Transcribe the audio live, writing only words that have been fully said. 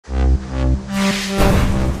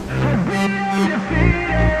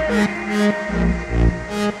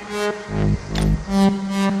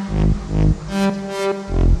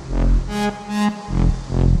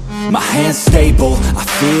hands stable, I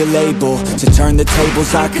feel able to turn the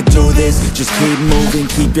tables. I could do this, just keep moving,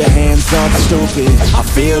 keep your hands up, stupid. I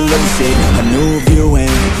feel lucid, a new viewing.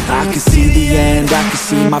 I can see the end, I can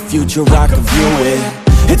see my future, I can view it.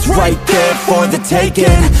 It's right there for the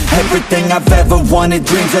taking. Everything I've ever wanted,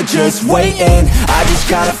 dreams are just waiting. I just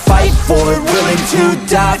gotta fight for it, willing to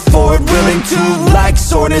die for it, willing to like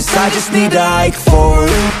soreness, I just need to hike for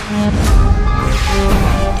it.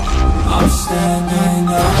 I'm standing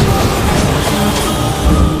up,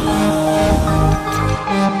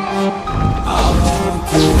 I won't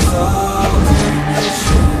give up.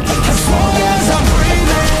 As long as I'm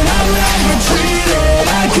breathing, I'm not retreating.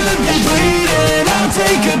 I could be bleeding, I'll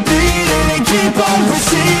take a beating and keep on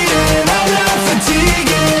proceeding. I'm not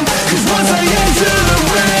fatiguing, 'cause once I enter the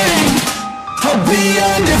ring, I'll be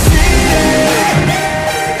undefeated.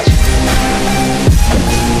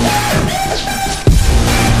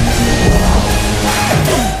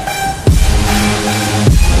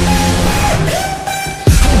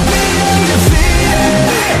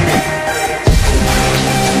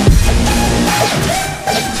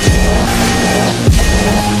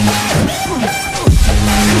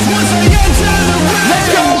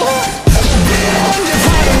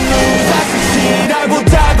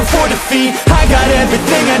 I got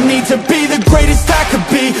everything I need to be the greatest I could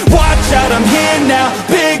be. Watch out, I'm here now.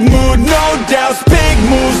 Big mood, no doubts. Big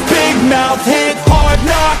moves, big mouth. Hit hard,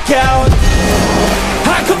 knockout.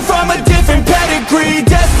 I come from a different pedigree.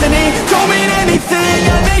 Destiny don't mean anything.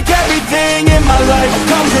 I make everything in my life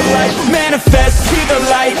come to life. Manifest, see the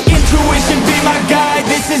light. Intuition be my guide.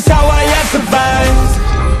 This is how I have survived.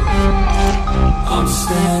 I'm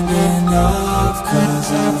standing up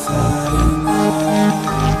 'cause I've had enough.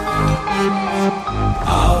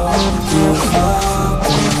 I won't give up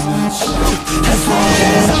on a chance. As long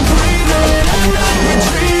as I'm breathing, I'm not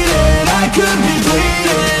retreating. I could be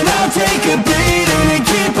bleeding, I'll take a beating and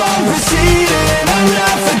keep on proceeding. I'm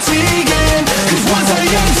not fatiguing, 'cause once I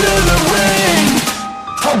enter the ring,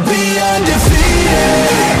 I'll be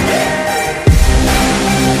undefeated.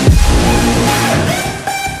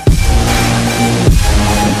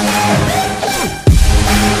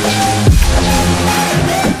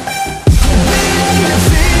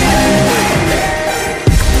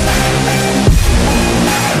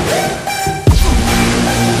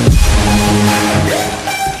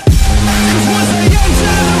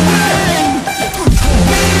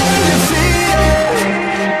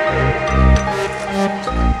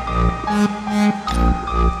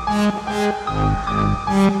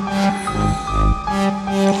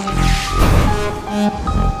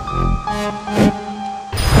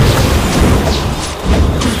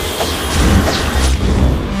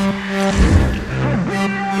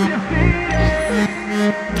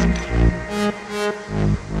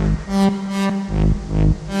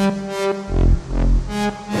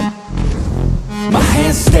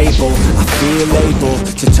 I feel able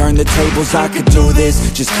to turn the tables. I could do this,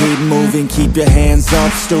 just keep moving, keep your hands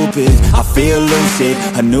up, stupid. I feel lucid,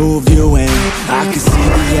 a new viewing. I can see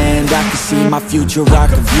the end, I can see my future, I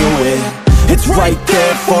can view it. It's right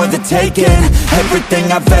there for the taking.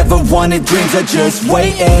 Everything I've ever wanted, dreams are just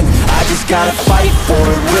waiting. I just gotta fight for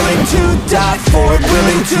it, willing to die for it,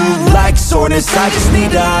 willing to like soreness, I just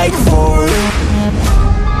need to hike for it.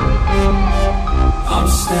 I'm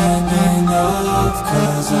standing up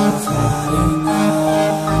 'cause I've had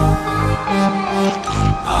enough.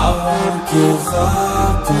 I won't give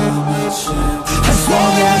up on a chance. As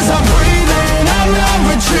long as I'm breathing, I'm not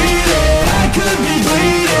retreating. I could be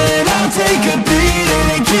bleeding, I'll take a beating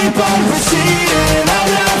and keep on proceeding. I'm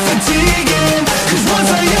not fatiguing, 'cause once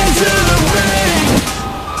I enter the ring,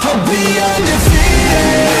 I'll be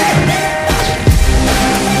undefeated.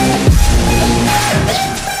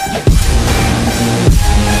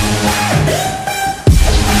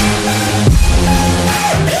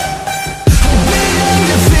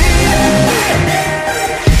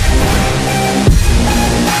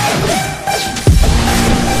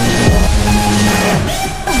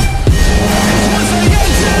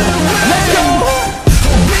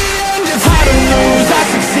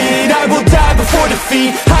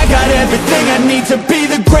 I got everything I need to be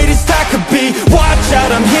the greatest I could be. Watch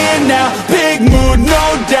out, I'm here now. Big mood, no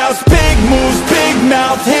doubts. Big moves, big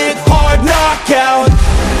mouth. Hit hard, knockout.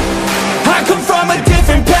 I come from a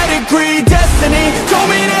different pedigree. Destiny don't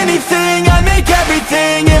mean anything. I make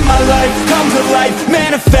everything in my life come to life.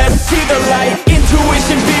 Manifest, see the light.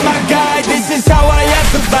 Intuition be my guide. This is how I